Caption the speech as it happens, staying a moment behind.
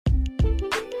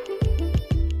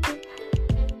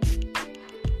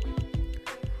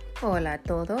Hola a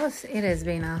todos. It has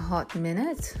been a hot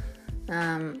minute.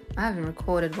 I haven't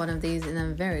recorded one of these in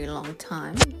a very long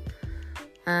time.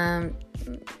 I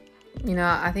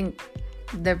think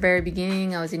the very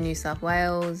beginning I was in New South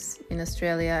Wales in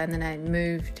Australia, and then I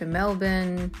moved to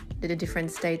Melbourne, did a different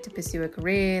state to pursue a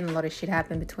career, and a lot of shit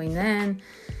happened between then.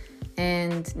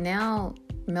 And now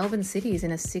Melbourne City is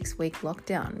in a 6-week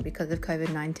lockdown because of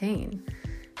COVID-19.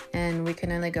 And we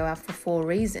can only go out for 4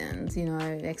 reasons,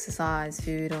 exercise,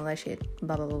 food, all that shit,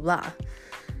 blah, blah, blah, blah.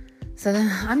 So then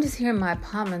I'm just here in my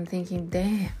apartment thinking,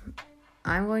 damn,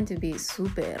 I'm going to be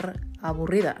super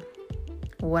aburrida.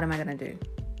 What am I going to do?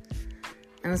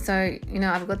 And so,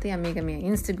 I've got the Amiga Mia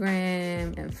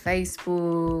Instagram and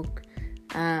Facebook,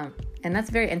 and that's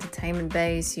very entertainment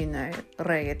based,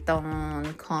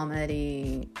 reggaeton,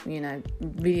 comedy,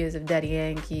 videos of Daddy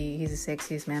Yankee, he's the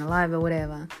sexiest man alive or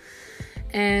whatever.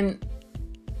 And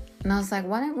I was like,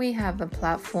 why don't we have a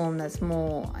platform that's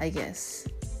more, I guess,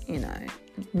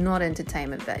 not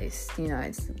entertainment based,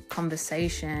 it's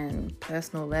conversation,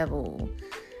 personal level,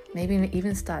 maybe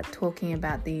even start talking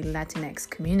about the Latinx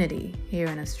community here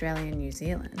in Australia and New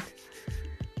Zealand,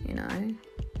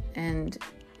 and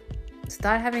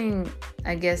start having,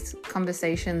 I guess,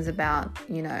 conversations about,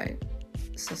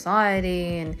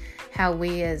 society and how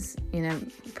we as,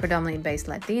 predominantly based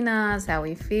Latinas, how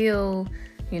we feel,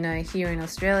 here in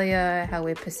Australia, how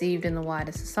we're perceived in the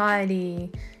wider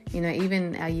society,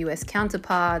 even our US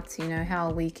counterparts, how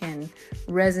we can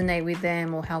resonate with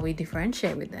them or how we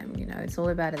differentiate with them, it's all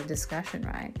about a discussion,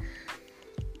 right?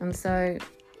 And so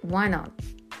why not?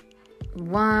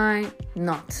 Why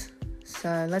not?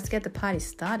 So let's get the party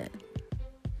started.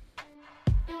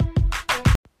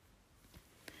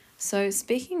 So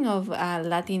speaking of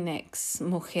Latinx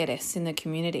mujeres in the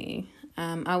community,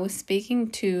 I was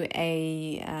speaking to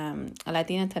a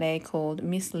Latina today called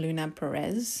Miss Luna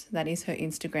Perez. That is her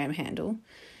Instagram handle.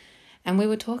 And we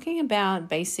were talking about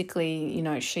basically,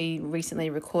 she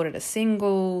recently recorded a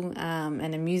single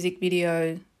and a music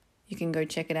video. You can go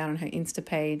check it out on her Insta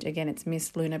page. Again, it's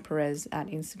Miss Luna Perez at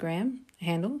Instagram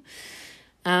handle.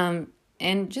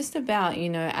 And just about,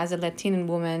 as a Latin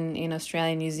woman in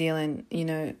Australia, New Zealand,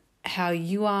 how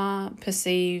you are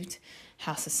perceived,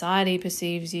 how society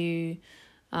perceives you,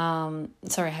 how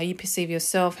you perceive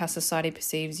yourself, how society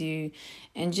perceives you,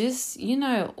 and just,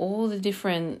 all the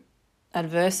different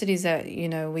adversities that,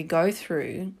 we go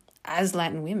through as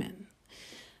Latin women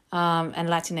and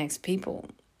Latinx people.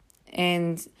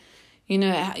 And,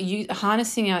 you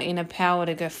harnessing our inner power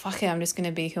to go, fuck it, I'm just going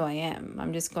to be who I am.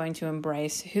 I'm just going to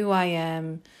embrace who I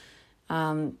am.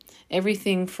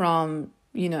 Everything from,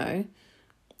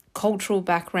 cultural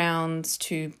backgrounds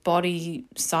to body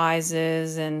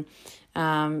sizes and,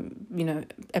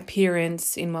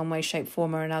 appearance in one way, shape,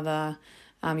 form or another,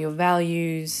 your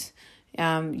values,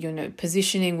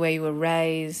 positioning where you were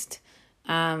raised,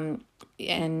 and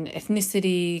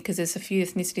ethnicity, because there's a few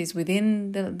ethnicities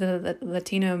within the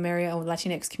Latino area or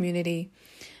Latinx community.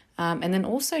 And then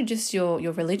also just your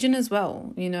religion as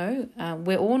well,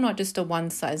 we're all not just a one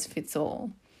size fits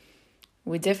all.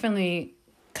 We definitely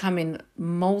come in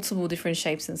multiple different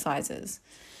shapes and sizes.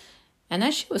 And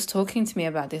as she was talking to me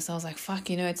about this, I was like, fuck,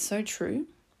 it's so true.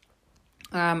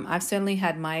 I've certainly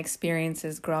had my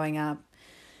experiences growing up,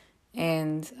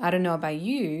 and I don't know about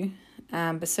you,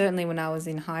 but certainly when I was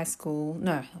in high school, it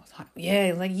was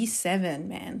like year 7,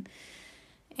 man.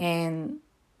 And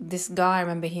this guy, I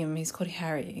remember him, he's called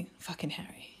Harry, fucking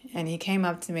Harry. And he came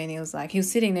up to me and he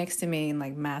was sitting next to me in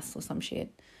like maths or some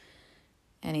shit.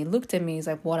 And he looked at me, he's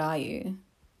like, what are you?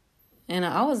 And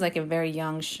I was like a very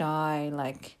young, shy,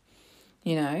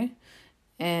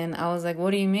 and I was like,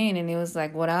 what do you mean? And he was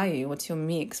like, what are you? What's your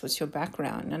mix? What's your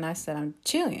background? And I said, I'm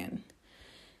Chilean.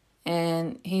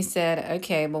 And he said,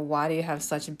 okay, but why do you have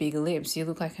such big lips? You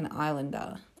look like an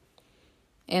islander.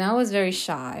 And I was very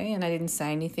shy and I didn't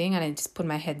say anything and I just put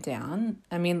my head down.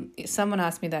 I mean, if someone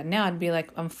asked me that now, I'd be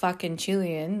like, I'm fucking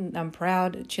Chilean. I'm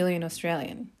proud Chilean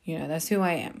Australian. That's who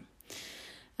I am.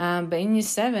 But in year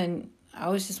 7, I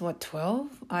was just, 12?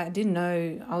 I didn't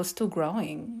know, I was still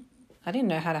growing. I didn't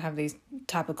know how to have these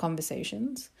type of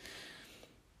conversations.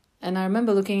 And I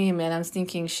remember looking at him and I was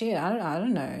thinking, shit, I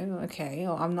don't know. Okay,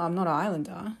 I'm not an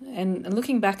islander. And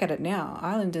looking back at it now,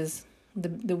 islanders,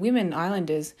 the women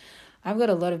islanders, I've got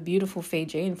a lot of beautiful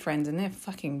Fijian friends and they're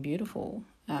fucking beautiful.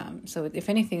 So if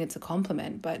anything, it's a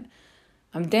compliment. But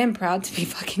I'm damn proud to be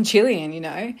fucking Chilean,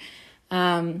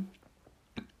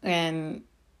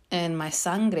 And my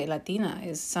sangre Latina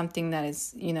is something that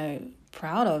is,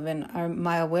 proud of. And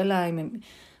my abuela,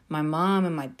 my mom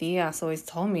and my tias always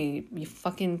told me, you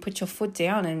fucking put your foot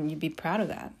down and you be proud of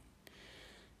that.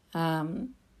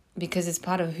 because it's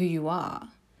part of who you are.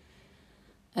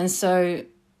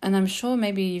 And I'm sure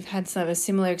maybe you've had a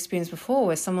similar experience before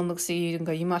where someone looks at you and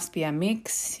go, you must be a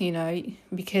mix,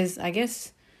 because I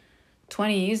guess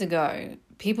 20 years ago,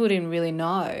 people didn't really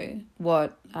know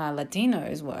what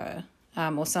Latinos were,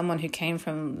 or someone who came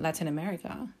from Latin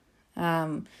America.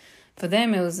 For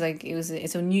them, it's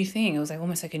a new thing. It was like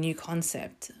almost like a new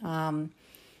concept.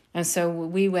 And so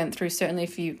we went through, certainly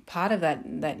if you part of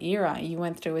that era, you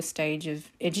went through a stage of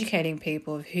educating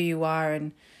people of who you are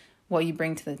and what you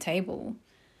bring to the table.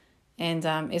 And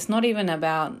it's not even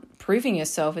about proving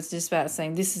yourself. It's just about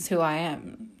saying, this is who I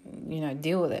am,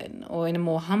 deal with it. Or in a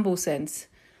more humble sense,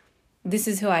 this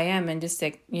is who I am, and just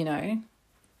like,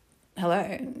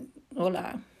 hello,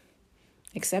 hola,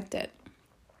 accept it.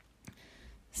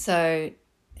 So,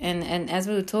 and as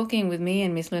we were talking with me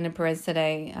and Miss Luna Perez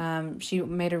today, she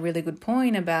made a really good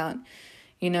point about,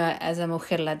 as a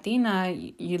mujer Latina,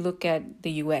 you look at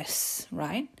the US,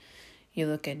 right? You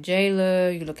look at J-Lo,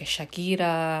 you look at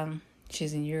Shakira,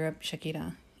 she's in Europe,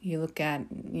 Shakira. You look at,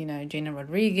 Gina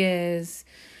Rodriguez,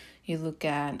 you look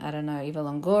at, I don't know, Eva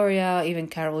Longoria, even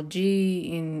Karol G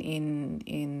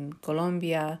in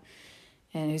Colombia,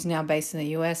 and who's now based in the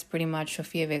US, pretty much,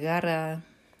 Sofia Vergara.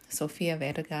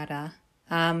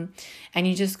 And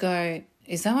you just go,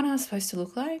 is that what I'm supposed to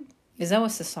look like? Is that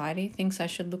what society thinks I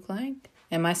should look like?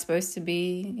 Am I supposed to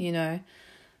be,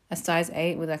 a size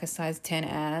 8 with like a size 10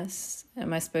 ass?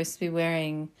 Am I supposed to be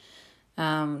wearing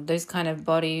those kind of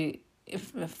body,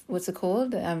 what's it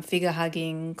called? Figure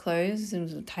hugging clothes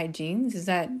and tight jeans? Is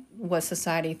that what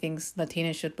society thinks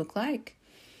Latinas should look like?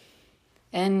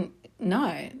 And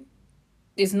no,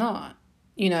 it's not,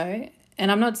 And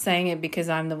I'm not saying it because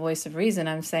I'm the voice of reason.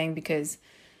 I'm saying because,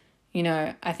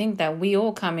 I think that we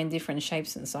all come in different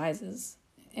shapes and sizes,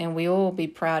 and we all be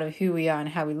proud of who we are and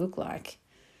how we look like.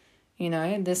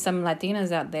 There's some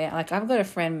Latinas out there. Like, I've got a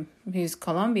friend who's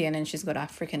Colombian and she's got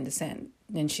African descent,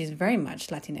 and she's very much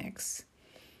Latinx.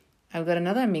 I've got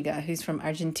another amiga who's from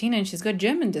Argentina and she's got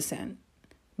German descent,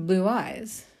 blue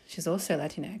eyes. She's also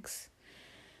Latinx.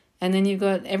 And then you've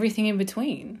got everything in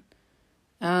between.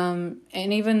 And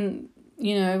even,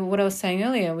 what I was saying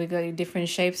earlier, we've got different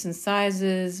shapes and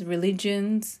sizes,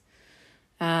 religions,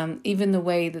 even the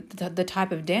way that the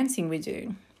type of dancing we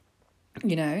do.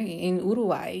 In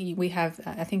Uruguay, we have,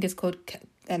 I think it's called,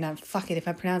 and fuck it, if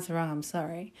I pronounce it wrong, I'm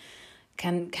sorry,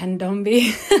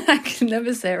 candombe. I can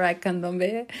never say it right,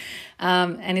 candombe.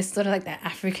 And it's sort of like that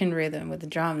African rhythm with the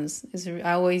drums.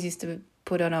 I always used to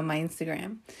put it on my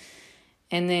Instagram.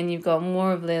 And then you've got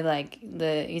more of I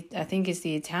think it's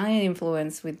the Italian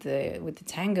influence with the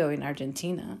tango in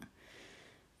Argentina.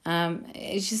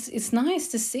 It's nice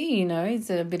to see, it's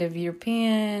a bit of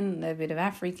European, a bit of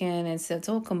African, and so it's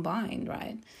all combined,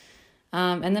 right?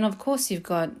 And then of course you've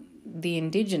got the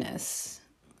indigenous,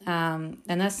 and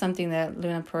that's something that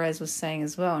Luna Perez was saying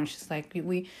as well. And she's like,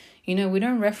 we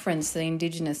don't reference the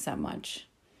indigenous that much,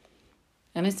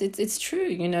 and it's true,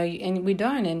 and we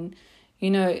don't, and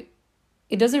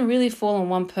it doesn't really fall on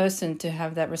one person to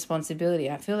have that responsibility.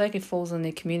 I feel like it falls on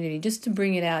the community just to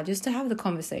bring it out, just to have the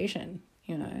conversation,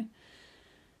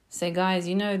 Say, guys,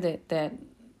 that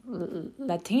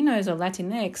Latinos or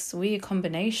Latinx, we're a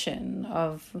combination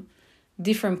of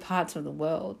different parts of the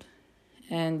world.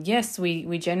 And yes,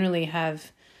 we generally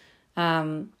have,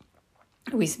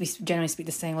 we generally speak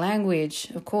the same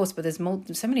language, of course, but there's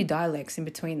so many dialects in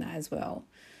between that as well.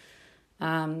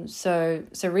 So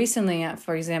recently,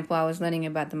 for example, I was learning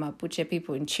about the Mapuche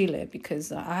people in Chile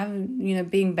because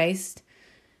being based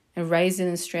and raised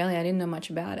in Australia, I didn't know much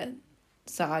about it.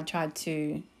 So I tried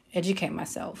to educate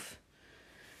myself.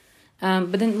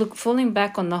 But then look, falling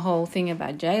back on the whole thing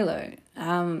about J-Lo,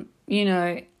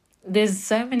 there's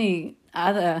so many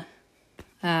other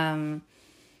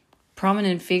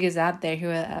prominent figures out there who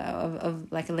are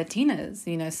of like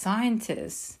Latinas,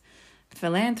 scientists,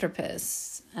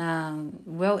 philanthropists,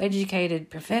 well-educated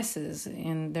professors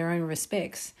in their own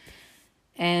respects.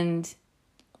 And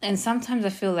sometimes I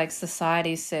feel like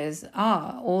society says,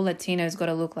 all Latinos got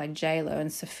to look like J-Lo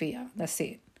and Sophia. That's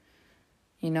it.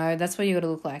 That's what you got to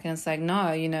look like. And it's like, no,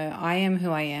 I am who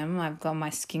I am. I've got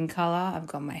my skin color. I've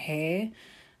got my hair.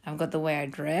 I've got the way I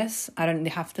dress. I don't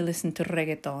have to listen to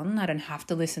reggaeton. I don't have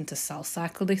to listen to salsa. I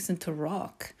could listen to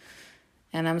rock.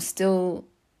 And I'm still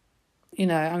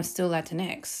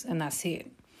Latinx, and that's it.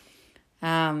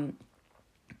 And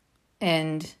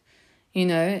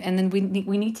then we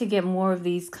need to get more of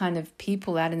these kind of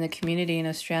people out in the community in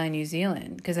Australia and New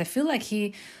Zealand, because I feel like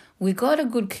we got a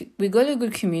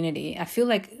good community. I feel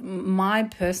like my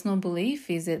personal belief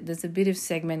is that there's a bit of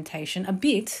segmentation,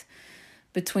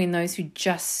 between those who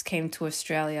just came to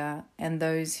Australia and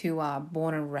those who are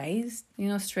born and raised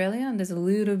in Australia. And there's a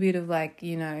little bit of like,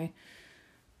 you know,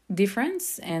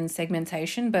 difference and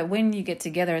segmentation. But when you get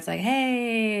together, it's like,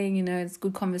 hey, you know, it's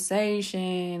good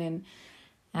conversation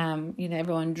and, you know,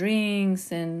 everyone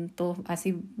drinks and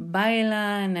así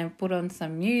baila and then put on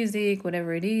some music,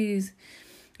 whatever it is.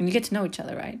 And you get to know each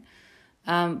other, right?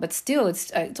 But still,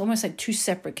 it's almost like two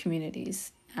separate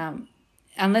communities.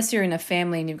 Unless you're in a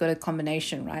family and you've got a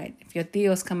combination, right? If your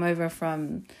tios come over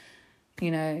from, you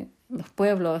know, los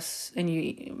pueblos and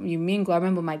you mingle. I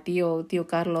remember my Tio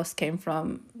Carlos came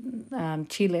from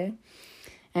Chile,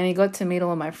 and he got to meet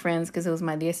all of my friends because it was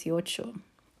my 18.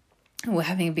 And we're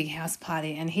having a big house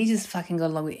party, and he just fucking got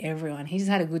along with everyone. He just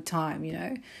had a good time, you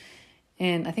know.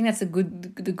 And I think that's the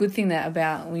good thing that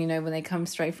about, you know, when they come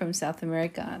straight from South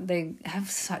America, they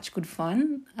have such good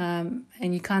fun, and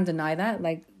you can't deny that.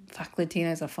 Like, fuck,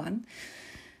 Latinos are fun.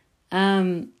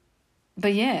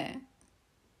 But yeah,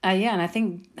 and I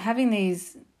think having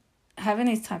these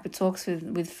type of talks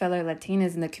with fellow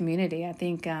Latinas in the community, I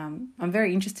think I'm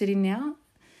very interested in now.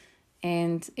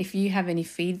 And if you have any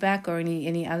feedback or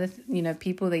any other, you know,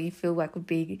 people that you feel like would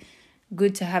be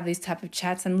good to have these type of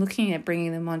chats, I'm looking at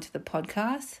bringing them onto the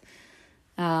podcast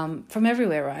from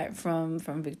everywhere, right? From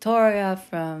Victoria,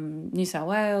 from New South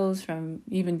Wales, from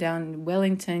even down in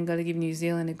Wellington. Got to give New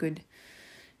Zealand a good,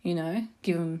 you know,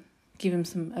 give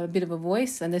them a bit of a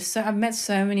voice. And I've met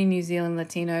so many New Zealand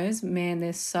Latinos. Man,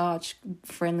 they're such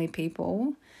friendly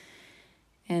people.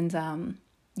 And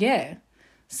yeah,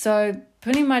 so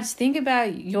pretty much think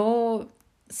about your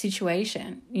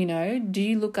situation. You know, do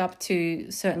you look up to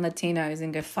certain Latinos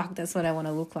and go, fuck, that's what I want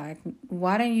to look like?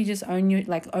 Why don't you just own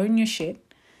your shit?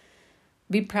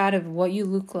 Be proud of what you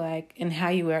look like and how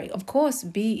you wear it. Of course,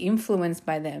 be influenced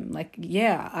by them. Like,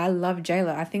 yeah, I love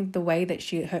JLo. I think the way that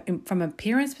from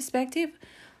appearance perspective,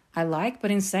 I like.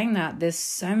 But in saying that, there's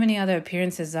so many other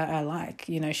appearances that I like.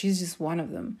 You know, she's just one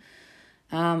of them.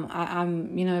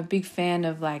 I'm, you know, a big fan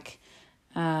of like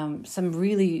some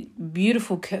really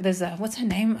beautiful. What's her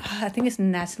name? I think it's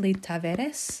Natalie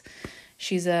Tavares.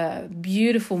 She's a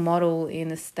beautiful model in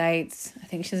the States. I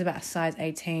think she's about size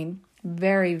 18.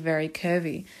 Very, very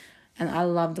curvy, and I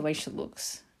love the way she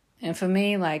looks. And for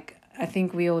me, like, I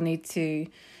think we all need to,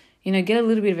 you know, get a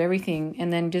little bit of everything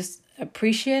and then just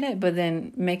appreciate it, but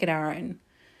then make it our own,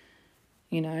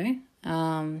 you know,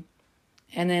 and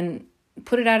then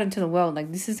put it out into the world.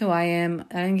 Like, this is who I am.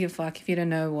 I don't give a fuck if you don't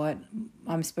know what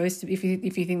I'm supposed to. If you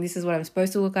think this is what I'm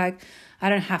supposed to look like, I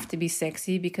don't have to be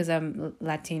sexy because I'm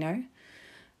Latino.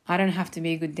 I don't have to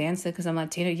be a good dancer because I'm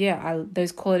Latino. Yeah,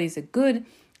 those qualities are good.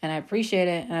 And I appreciate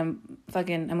it, and I'm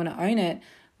going to own it,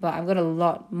 but I've got a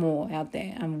lot more out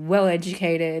there. I'm well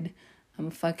educated, I'm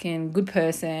a fucking good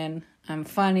person, I'm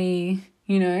funny,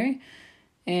 you know,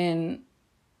 and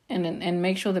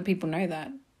make sure that people know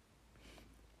that.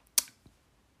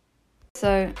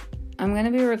 So I'm going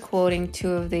to be recording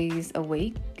 2 of these a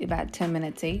week, about 10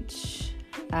 minutes each.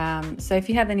 So if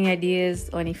you have any ideas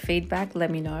or any feedback,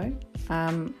 let me know.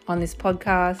 On this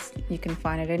podcast, you can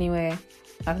find it anywhere.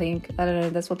 I don't know,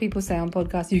 that's what people say on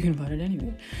podcasts, you can find it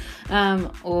anywhere.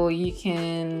 Or you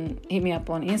can hit me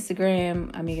up on Instagram,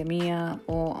 Amiga Mia,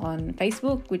 or on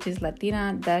Facebook, which is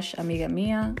Latina-Amiga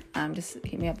Mia. Just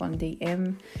hit me up on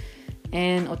DM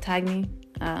or tag me.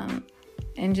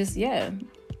 And just, yeah,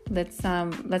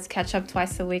 let's catch up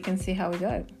twice a week and see how we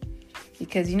go.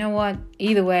 Because you know what?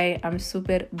 Either way, I'm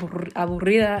super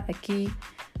aburrida aquí,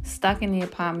 stuck in the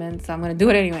apartment, so I'm going to do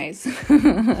it anyways.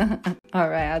 All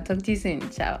right, I'll talk to you soon.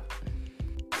 Ciao.